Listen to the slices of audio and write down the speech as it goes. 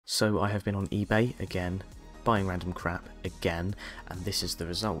So I have been on eBay again, buying random crap again, and this is the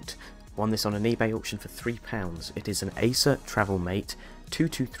result. Won this on an eBay auction for £3. It is an Acer Travelmate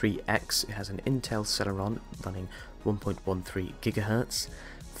 223X. It has an Intel Celeron running 1.13 GHz,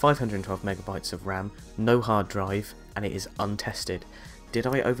 512 megabytes of RAM, no hard drive, and it is untested. Did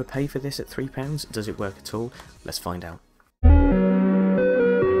I overpay for this at £3? Does it work at all? Let's find out.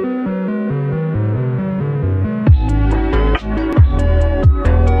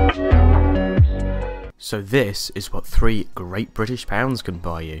 So this is what £3 great British pounds can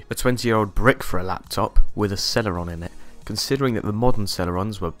buy you. A 20-year-old brick for a laptop with a Celeron in it. Considering that the modern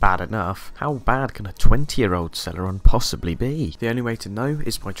Celerons were bad enough, how bad can a 20-year-old Celeron possibly be? The only way to know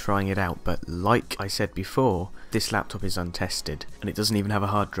is by trying it out, but like I said before, this laptop is untested, and it doesn't even have a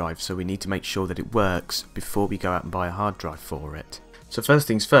hard drive, so we need to make sure that it works before we go out and buy a hard drive for it. So first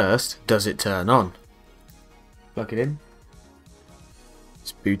things first, does it turn on? Plug it in.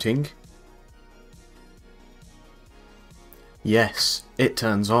 It's booting. Yes, it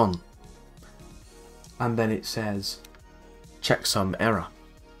turns on. And then it says, check some error.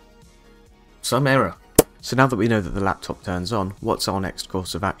 Some error. So now that we know that the laptop turns on, what's our next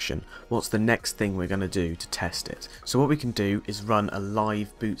course of action? What's the next thing we're going to do to test it? So what we can do is run a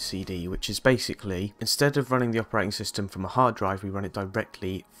live boot CD, which is basically, instead of running the operating system from a hard drive, we run it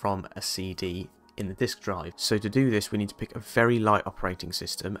directly from a CD in the disk drive. So to do this we need to pick a very light operating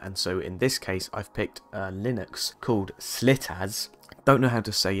system, and so in this case I've picked a Linux called SLITAZ. Don't know how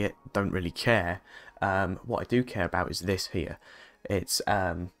to say it, don't really care. What I do care about is this here. It's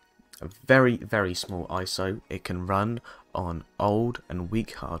a very small ISO. It can run on old and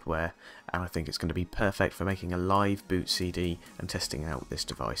weak hardware, and I think it's going to be perfect for making a live boot CD and testing out this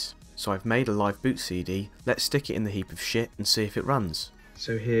device. So I've made a live boot CD. Let's stick it in the heap of shit and see if it runs.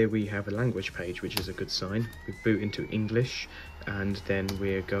 So here we have a language page, which is a good sign. We boot into English, and then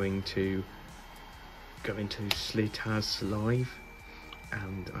we're going to go into SLITAZ Live,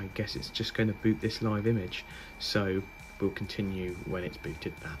 and I guess it's just going to boot this live image. So we'll continue when it's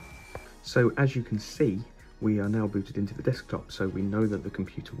booted that. So as you can see, we are now booted into the desktop, so we know that the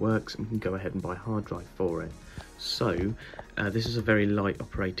computer works and we can go ahead and buy a hard drive for it. So this is a very light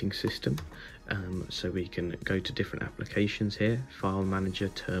operating system, so we can go to different applications here: file manager,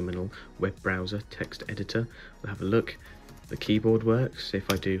 terminal, web browser, text editor. We'll have a look. The keyboard works.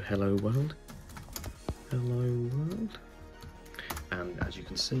 If I do hello world, and as you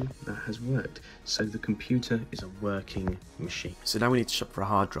can see, that has worked. So the computer is a working machine. So now we need to shop for a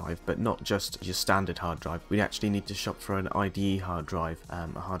hard drive, but not just your standard hard drive. We actually need to shop for an IDE hard drive, a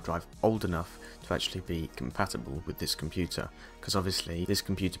hard drive old enough to actually be compatible with this computer, because obviously this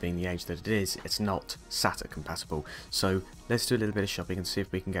computer being the age that it is, it's not SATA compatible. So let's do a little bit of shopping and see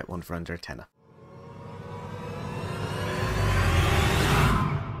if we can get one for under a tenner.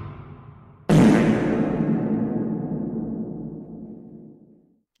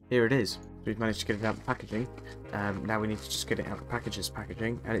 Here it is. We've managed to get it out of the packaging. Now we need to just get it out of the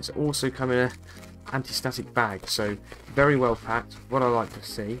packaging, and it's also come in an anti-static bag, so very well packed. What I like to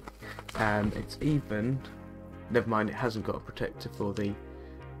see. It's even. Never mind, it hasn't got a protector for the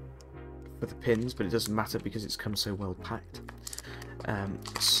pins, but it doesn't matter because it's come so well packed.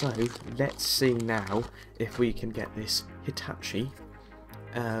 So let's see now if we can get this Hitachi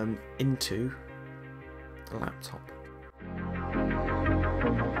into the laptop.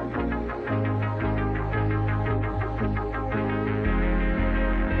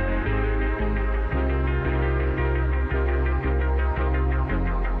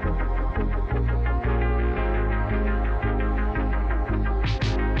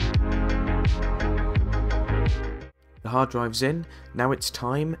 The hard drive's in. Now it's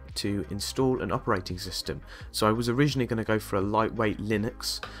time to install an operating system. So I was originally going to go for a lightweight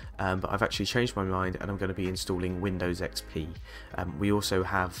Linux, but I've actually changed my mind and I'm going to be installing Windows XP. We also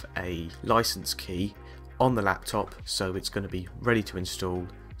have a license key on the laptop, so it's going to be ready to install.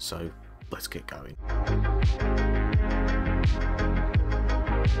 So let's get going.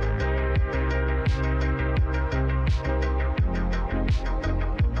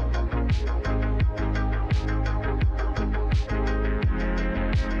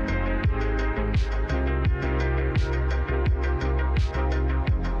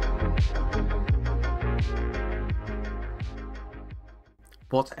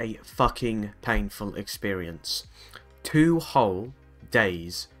 What a fucking painful experience. 2 whole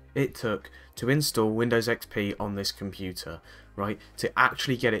days it took to install Windows XP on this computer, right? To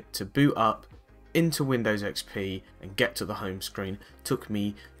actually get it to boot up into Windows XP and get to the home screen took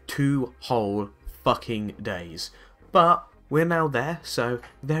me 2 whole fucking days. But we're now there, so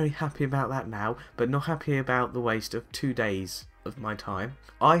very happy about that now, but not happy about the waste of 2 days of my time,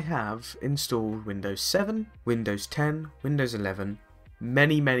 I have installed Windows 7, Windows 10, Windows 11,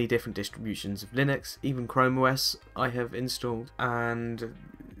 many different distributions of Linux, even Chrome OS I have installed, and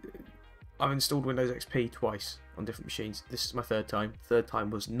I've installed Windows XP twice on different machines. This is my third time. Third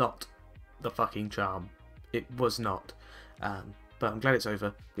time was not the fucking charm. It was not. But I'm glad it's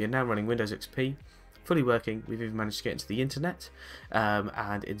over. We are now running Windows XP, fully working. We've even managed to get into the internet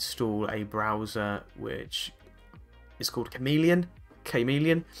and install a browser which is called Chameleon,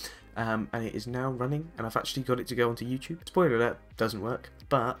 and it is now running, and I've actually got it to go onto YouTube. Spoiler alert, doesn't work,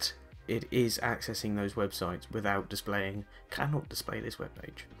 but it is accessing those websites without displaying, cannot display this web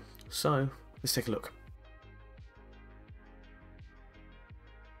page. So, let's take a look.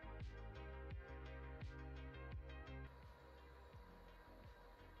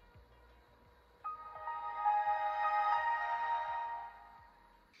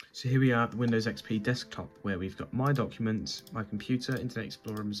 So here we are at the Windows XP desktop, where we've got my documents, my computer, Internet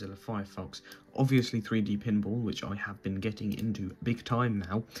Explorer, Mozilla Firefox, obviously 3D Pinball, which I have been getting into big time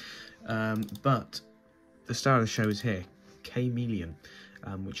now, but the star of the show is here, Chameleon,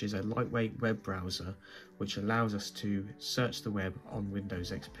 which is a lightweight web browser which allows us to search the web on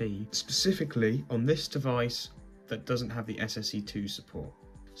Windows XP, specifically on this device that doesn't have the SSE2 support.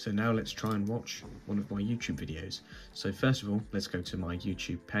 So now let's try and watch one of my YouTube videos. So first of all, let's go to my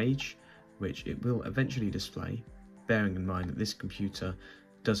YouTube page, which it will eventually display, bearing in mind that this computer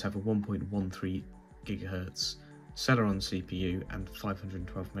does have a 1.13 gigahertz Celeron CPU and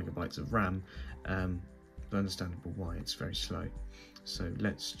 512 megabytes of RAM. Understandable why it's very slow. So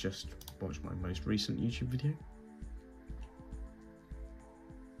let's just watch my most recent YouTube video.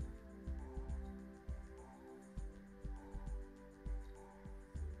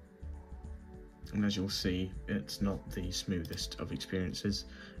 And as you'll see, it's not the smoothest of experiences,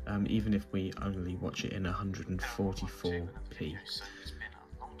 even if we only watch it in 144p. So it's been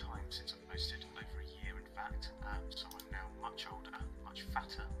a long time since I've posted, over a year in fact, so I'm now much older, much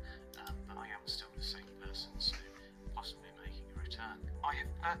fatter, but I am still the same person, so possibly making a return. I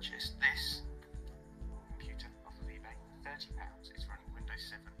have purchased this computer off of eBay, £30, it's running Windows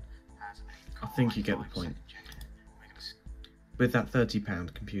 7, has a I think you get the point. With that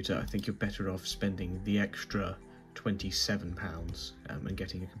 £30 computer, I think you're better off spending the extra £27 and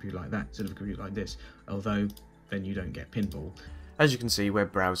getting a computer like that instead of a computer like this, although then you don't get pinball. As you can see,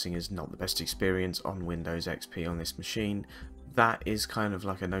 web browsing is not the best experience on Windows XP on this machine. That is kind of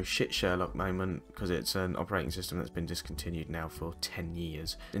like a no shit Sherlock moment, because it's an operating system that's been discontinued now for 10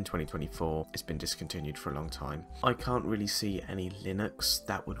 years. In 2024, it's been discontinued for a long time. I can't really see any Linux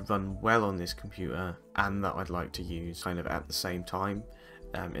that would run well on this computer and that I'd like to use kind of at the same time,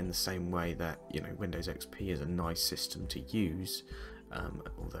 in the same way that, you know, Windows XP is a nice system to use,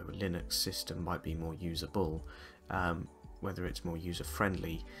 although a Linux system might be more usable. Whether it's more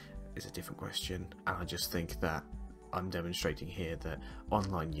user-friendly is a different question, and I just think that I'm demonstrating here that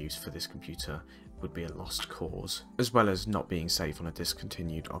online use for this computer would be a lost cause, as well as not being safe on a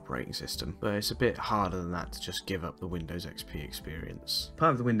discontinued operating system. But it's a bit harder than that to just give up the Windows XP experience.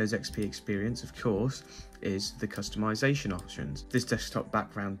 Part of the Windows XP experience, of course, is the customization options. This desktop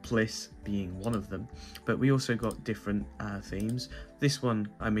background Bliss being one of them, but we also got different themes. This one,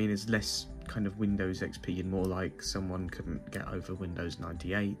 I mean, is less kind of Windows XP and more like someone couldn't get over Windows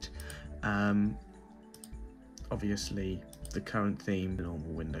 98. Obviously, the current theme, the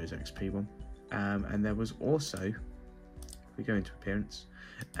normal Windows XP one. And there was also, if we go into appearance,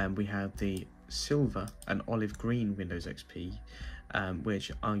 we have the silver and olive green Windows XP, which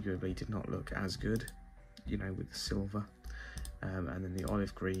arguably did not look as good, you know, with the silver. And then the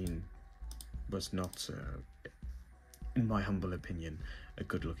olive green was not, in my humble opinion, a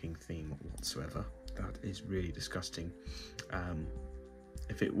good looking theme whatsoever. That is really disgusting.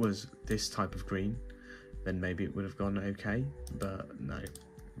 If it was this type of green, then maybe it would have gone okay, but no.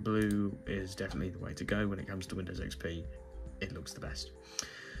 Blue is definitely the way to go when it comes to Windows XP. It looks the best.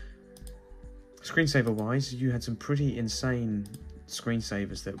 Screensaver wise, you had some pretty insane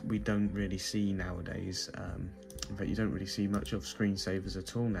screensavers that we don't really see nowadays. In fact, you don't really see much of screensavers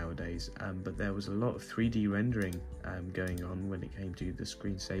at all nowadays, but there was a lot of 3D rendering going on when it came to the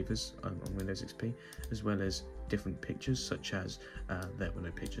screensavers on Windows XP, as well as different pictures, such as there were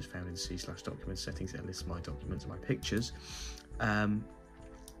no pictures found in C/documents settings. It lists my documents and my pictures. Or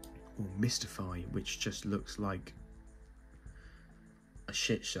Mystify, which just looks like a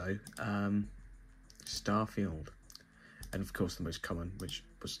shit show. Starfield, and of course the most common, which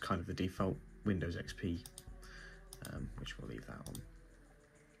was kind of the default, Windows XP, which we'll leave that on.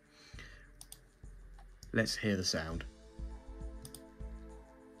 Let's hear the sound.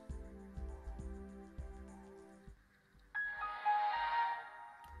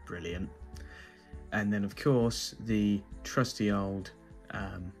 brilliant. And then of course the trusty old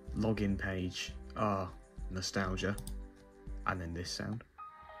login page, nostalgia, and then this sound.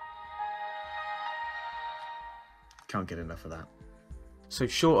 Can't get enough of that. So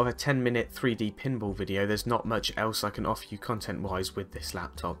short of a 10-minute 3D pinball video, there's not much else I can offer you content-wise with this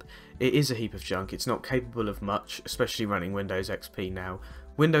laptop. It is a heap of junk, it's not capable of much, especially running Windows XP now.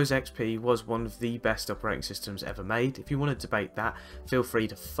 Windows XP was one of the best operating systems ever made. If you want to debate that, feel free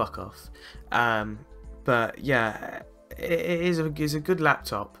to fuck off. But yeah, it is a good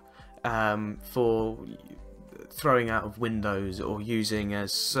laptop for throwing out of windows or using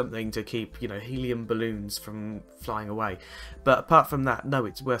as something to keep, you know, helium balloons from flying away. But apart from that, no,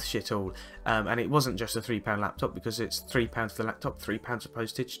 it's worth shit all. And it wasn't just a £3 laptop, because it's £3 for the laptop, £3 for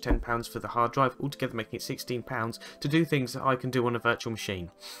postage, £10 for the hard drive, altogether making it £16 to do things that I can do on a virtual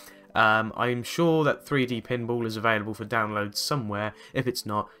machine. I'm sure that 3D Pinball is available for download somewhere. If it's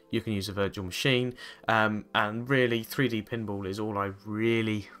not, you can use a virtual machine. And really, 3D Pinball is all I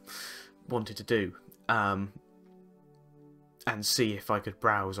really wanted to do. And see if I could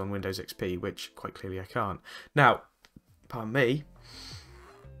browse on Windows XP, which quite clearly I can't. Now, pardon me,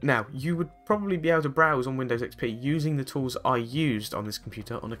 now you would probably be able to browse on Windows XP using the tools I used on this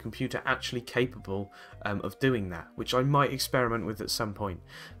computer, on a computer actually capable of doing that, which I might experiment with at some point.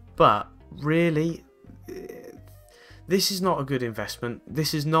 But really, this is not a good investment.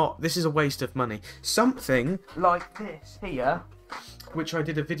 This is a waste of money. Something like this here, which I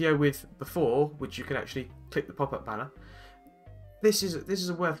did a video with before, which you can actually click the pop-up banner. This is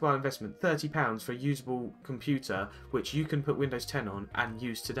a worthwhile investment. £30 for a usable computer which you can put Windows 10 on and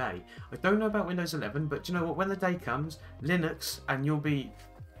use today. I don't know about Windows 11, but you know what? When the day comes, Linux, and you'll be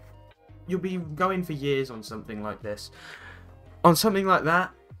going for years on something like this. On something like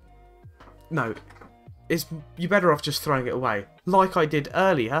that, no, you're better off just throwing it away, like I did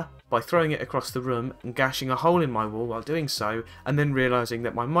earlier, by throwing it across the room and gashing a hole in my wall while doing so, and then realising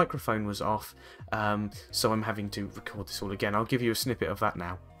that my microphone was off, so I'm having to record this all again. I'll give you a snippet of that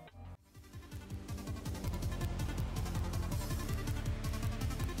now.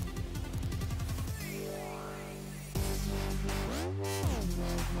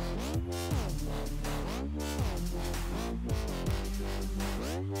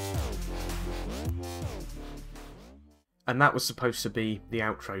 And that was supposed to be the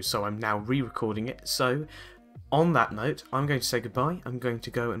outro, so I'm now re-recording it. So, on that note, I'm going to say goodbye. I'm going to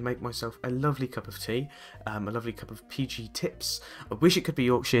go and make myself a lovely cup of tea, a lovely cup of PG Tips. I wish it could be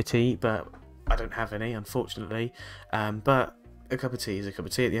Yorkshire tea, but I don't have any, unfortunately. But a cup of tea is a cup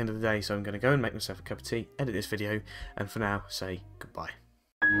of tea at the end of the day, so I'm going to go and make myself a cup of tea, edit this video, and for now, say goodbye.